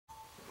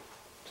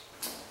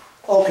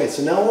Okay,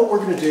 so now what we're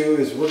going to do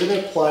is we're going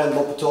to apply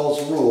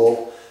L'Hopital's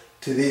rule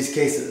to these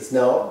cases.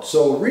 Now,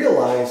 so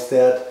realize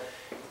that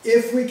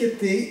if we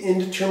get the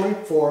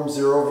indeterminate form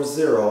 0 over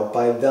 0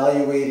 by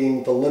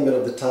evaluating the limit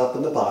of the top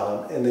and the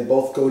bottom, and they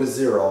both go to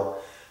 0,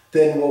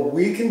 then what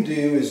we can do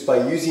is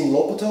by using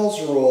L'Hopital's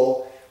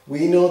rule,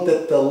 we know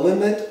that the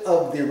limit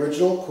of the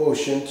original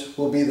quotient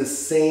will be the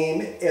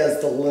same as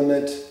the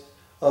limit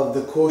of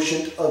the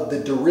quotient of the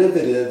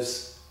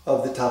derivatives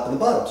of the top and the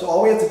bottom. So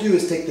all we have to do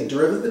is take the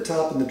derivative of the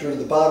top and the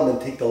derivative of the bottom and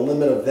take the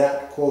limit of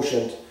that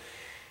quotient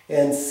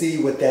and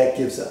see what that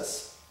gives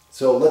us.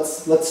 So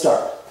let's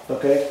start,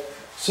 okay?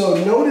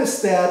 So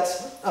notice that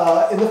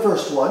in the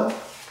first one,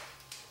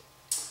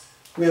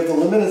 we have the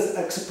limit as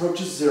x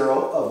approaches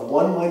 0 of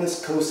 1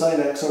 minus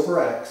cosine x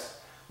over x.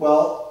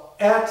 Well,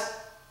 at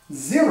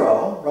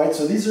 0, right,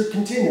 so these are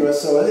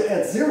continuous, so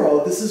at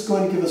 0, this is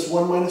going to give us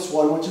 1 minus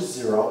 1, which is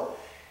 0,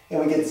 and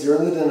we get 0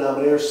 in the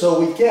denominator,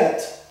 so we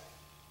get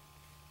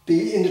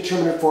the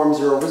indeterminate form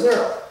 0 over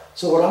 0.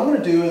 So what I'm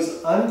going to do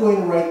is I'm going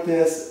to write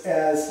this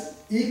as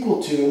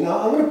equal to, now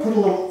I'm going to put a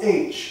little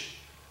h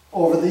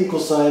over the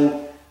equal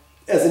sign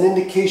as an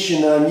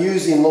indication that I'm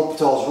using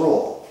L'Hopital's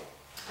rule.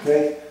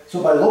 Okay,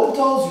 so by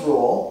L'Hopital's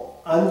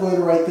rule, I'm going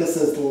to write this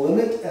as the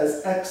limit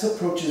as x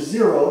approaches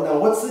 0. Now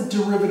what's the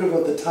derivative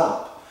of the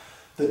top?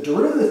 The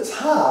derivative of the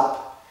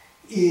top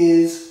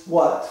is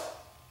what?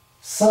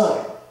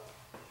 Sine.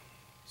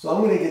 So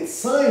I'm going to get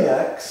sine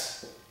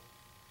x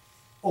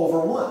over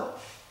 1.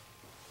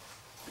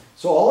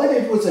 So all I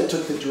did was I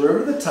took the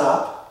derivative of the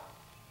top,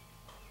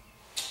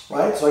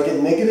 right? So I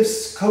get negative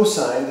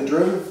cosine. The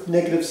derivative of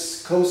negative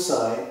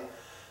cosine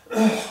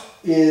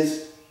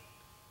is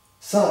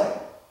sine.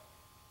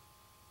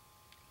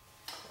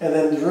 And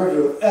then the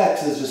derivative of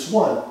x is just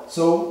 1.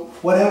 So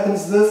what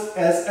happens to this?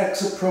 As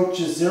x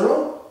approaches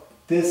 0,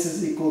 this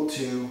is equal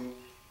to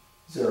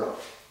 0.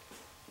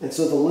 And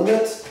so the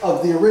limit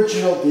of the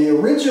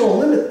original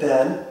limit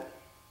then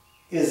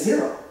is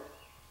 0.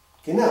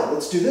 Okay, now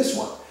let's do this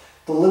one.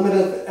 The limit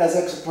of as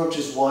x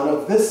approaches 1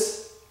 of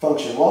this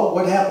function. Well,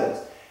 what happens?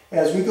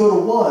 As we go to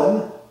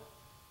 1,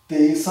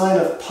 the sine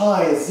of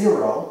pi is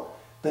 0.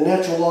 The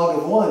natural log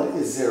of 1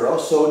 is 0.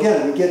 So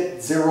again, we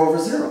get 0 over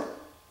 0.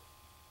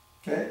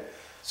 Okay?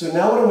 So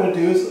now what I'm going to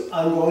do is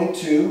I'm going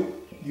to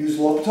use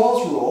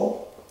L'Hopital's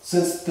rule,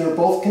 since they're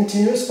both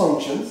continuous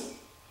functions,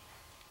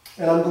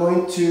 and I'm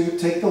going to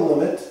take the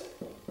limit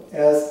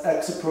as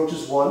x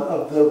approaches 1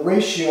 of the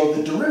ratio of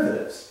the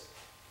derivatives.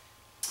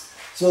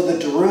 So the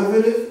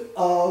derivative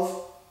of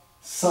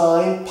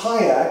sine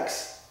pi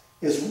x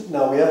is,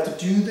 now we have to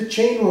do the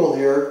chain rule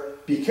here,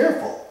 be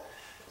careful.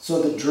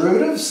 So the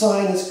derivative of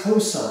sine is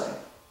cosine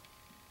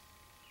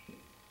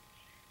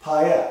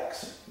pi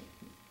x.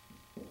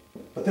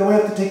 But then we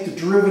have to take the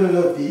derivative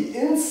of the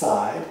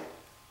inside,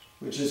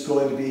 which is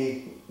going to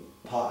be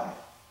pi.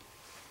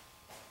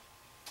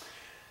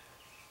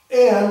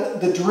 And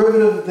the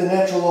derivative of the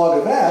natural log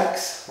of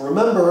x,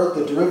 remember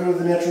the derivative of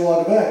the natural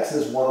log of x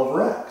is 1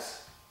 over x.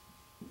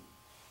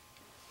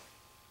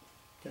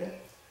 Okay?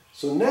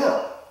 So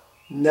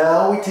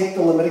now we take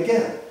the limit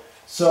again.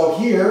 So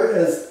here,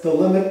 as the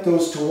limit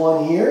goes to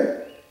 1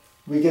 here,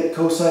 we get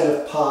cosine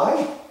of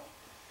pi.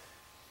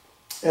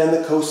 And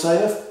the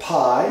cosine of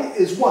pi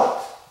is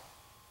what?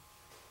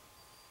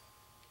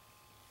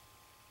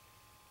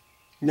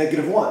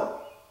 Negative 1.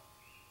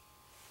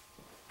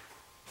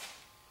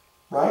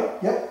 Right?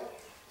 Yep.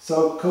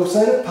 So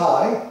cosine of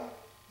pi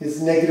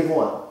is negative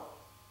 1.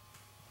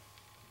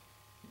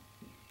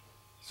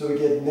 So we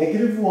get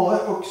negative 1,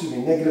 or excuse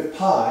me, negative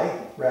pi,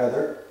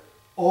 rather,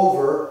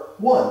 over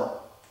 1.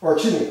 Or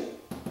excuse me,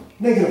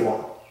 negative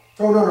 1.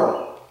 Oh,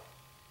 no.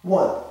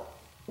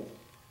 1.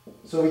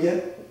 So we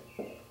get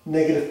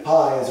negative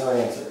pi as our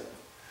answer.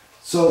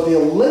 So the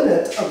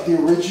limit of the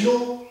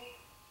original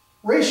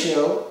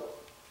ratio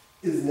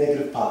is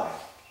negative pi.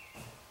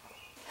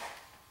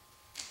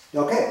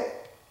 Okay,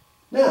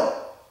 now,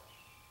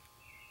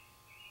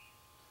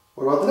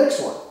 what about the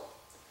next one?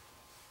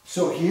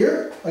 So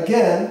here,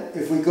 again,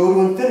 if we go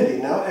to infinity,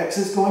 now x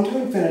is going to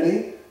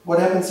infinity. What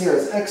happens here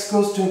is x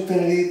goes to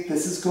infinity,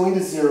 this is going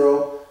to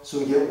 0, so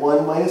we get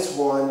 1 minus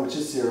 1, which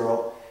is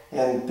 0,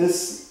 and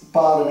this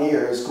bottom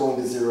here is going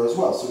to 0 as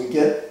well. So we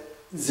get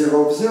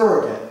 0 over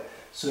 0 again.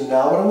 So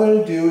now what I'm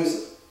going to do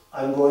is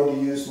I'm going to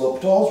use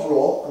L'Hopital's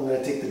rule. I'm going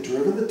to take the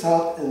derivative of the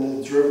top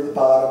and the derivative of the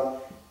bottom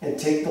and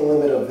take the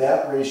limit of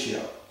that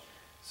ratio.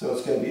 So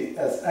it's going to be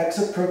as x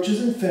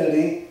approaches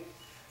infinity.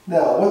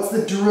 Now, what's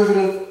the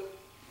derivative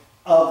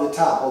of the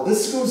top? Well,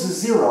 this goes to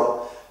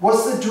 0.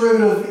 What's the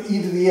derivative of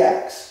e to the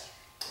x?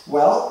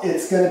 Well,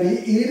 it's going to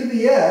be e to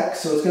the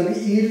x, so it's going to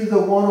be e to the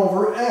 1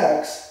 over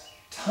x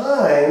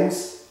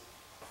times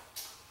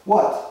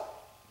what?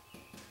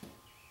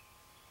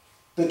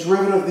 The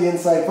derivative of the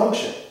inside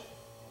function.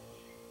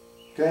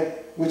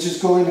 Okay? Which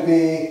is going to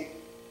be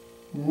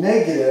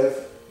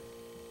negative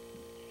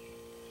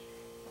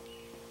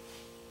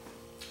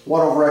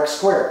 1 over x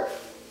squared.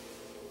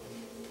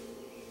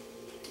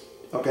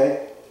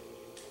 Okay?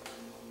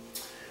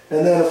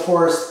 And then, of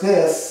course,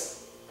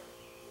 this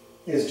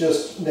is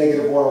just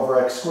negative 1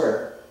 over x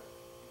squared.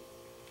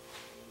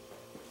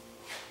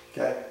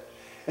 Okay?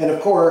 And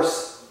of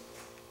course,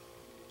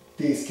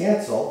 these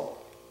cancel.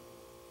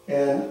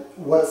 And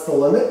what's the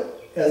limit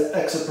as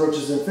x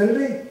approaches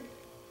infinity?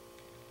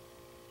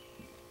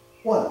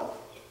 1.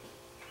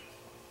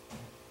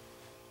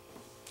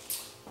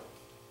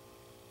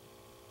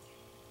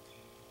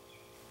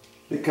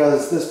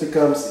 Because this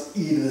becomes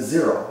e to the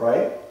 0,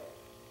 right?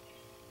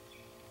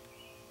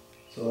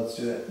 So let's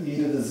do that. E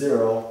to the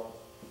 0,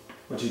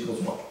 which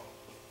equals 1.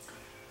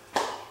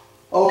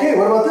 Okay,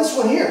 what about this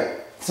one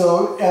here?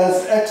 So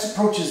as x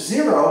approaches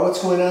 0,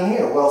 what's going on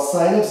here? Well,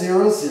 sine of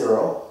 0 is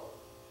 0.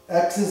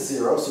 X is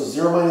 0, so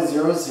 0 minus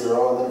 0 is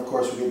 0. And then, of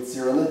course, we get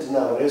 0 in the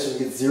denominator, so we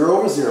get 0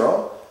 over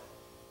 0.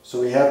 So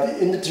we have the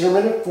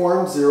indeterminate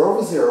form 0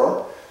 over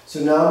 0.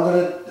 So now I'm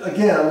going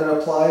to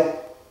apply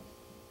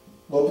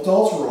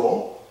L'Hopital's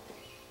rule.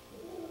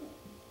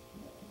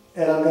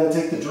 And I'm going to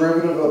take the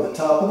derivative of the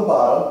top and the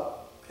bottom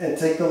and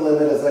take the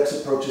limit as x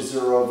approaches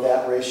 0 of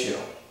that ratio.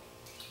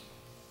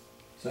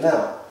 So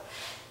now,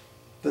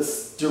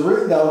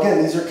 now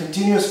again, these are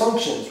continuous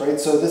functions, right?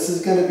 So this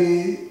is going to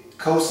be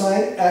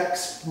cosine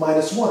x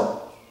minus 1.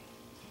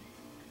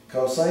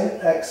 Cosine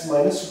x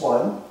minus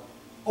 1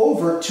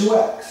 over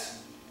 2x.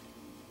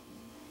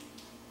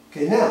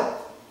 Okay, now,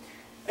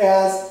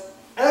 as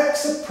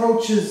x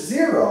approaches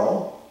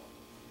 0,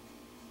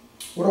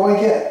 what do I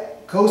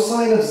get?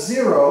 Cosine of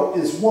 0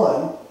 is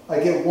 1. I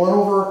get 1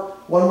 over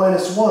 1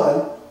 minus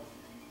 1,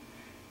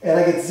 and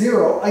I get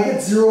 0. I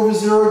get 0 over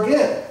 0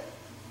 again.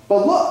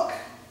 But look,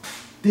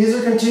 these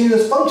are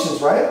continuous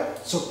functions, right?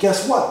 So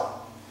guess what?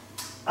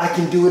 I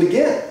can do it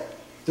again.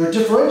 They're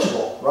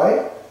differentiable,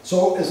 right?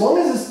 So as long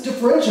as it's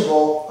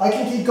differentiable, I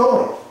can keep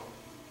going.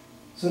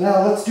 So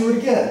now let's do it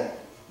again.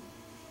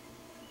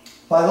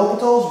 By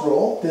L'Hopital's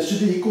rule, this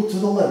should be equal to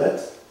the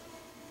limit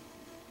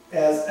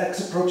as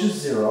x approaches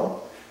 0.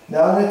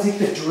 Now I'm going to take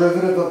the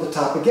derivative of the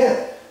top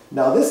again.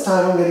 Now this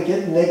time I'm going to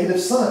get negative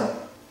sign.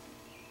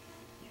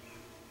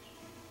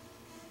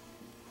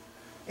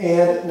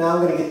 And now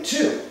I'm going to get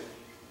 2.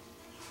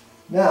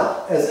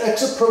 Now, as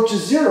x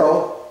approaches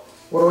 0,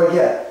 what do I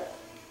get?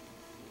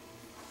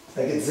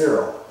 I get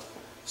 0.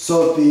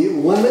 So the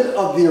limit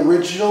of the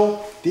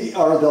original, the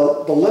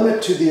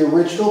limit to the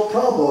original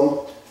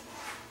problem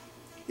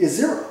is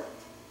 0.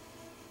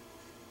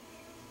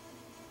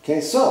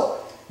 Okay, so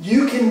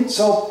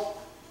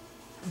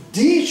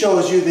D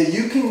shows you that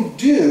you can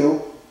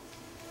do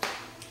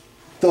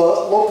the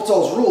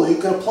L'Hopital's rule. You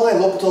can apply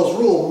L'Hopital's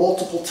rule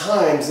multiple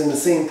times in the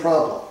same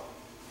problem.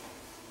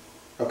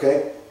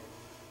 Okay?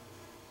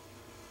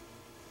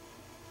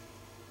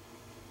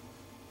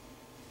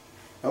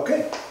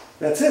 Okay,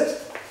 that's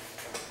it.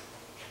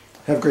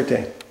 Have a great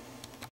day.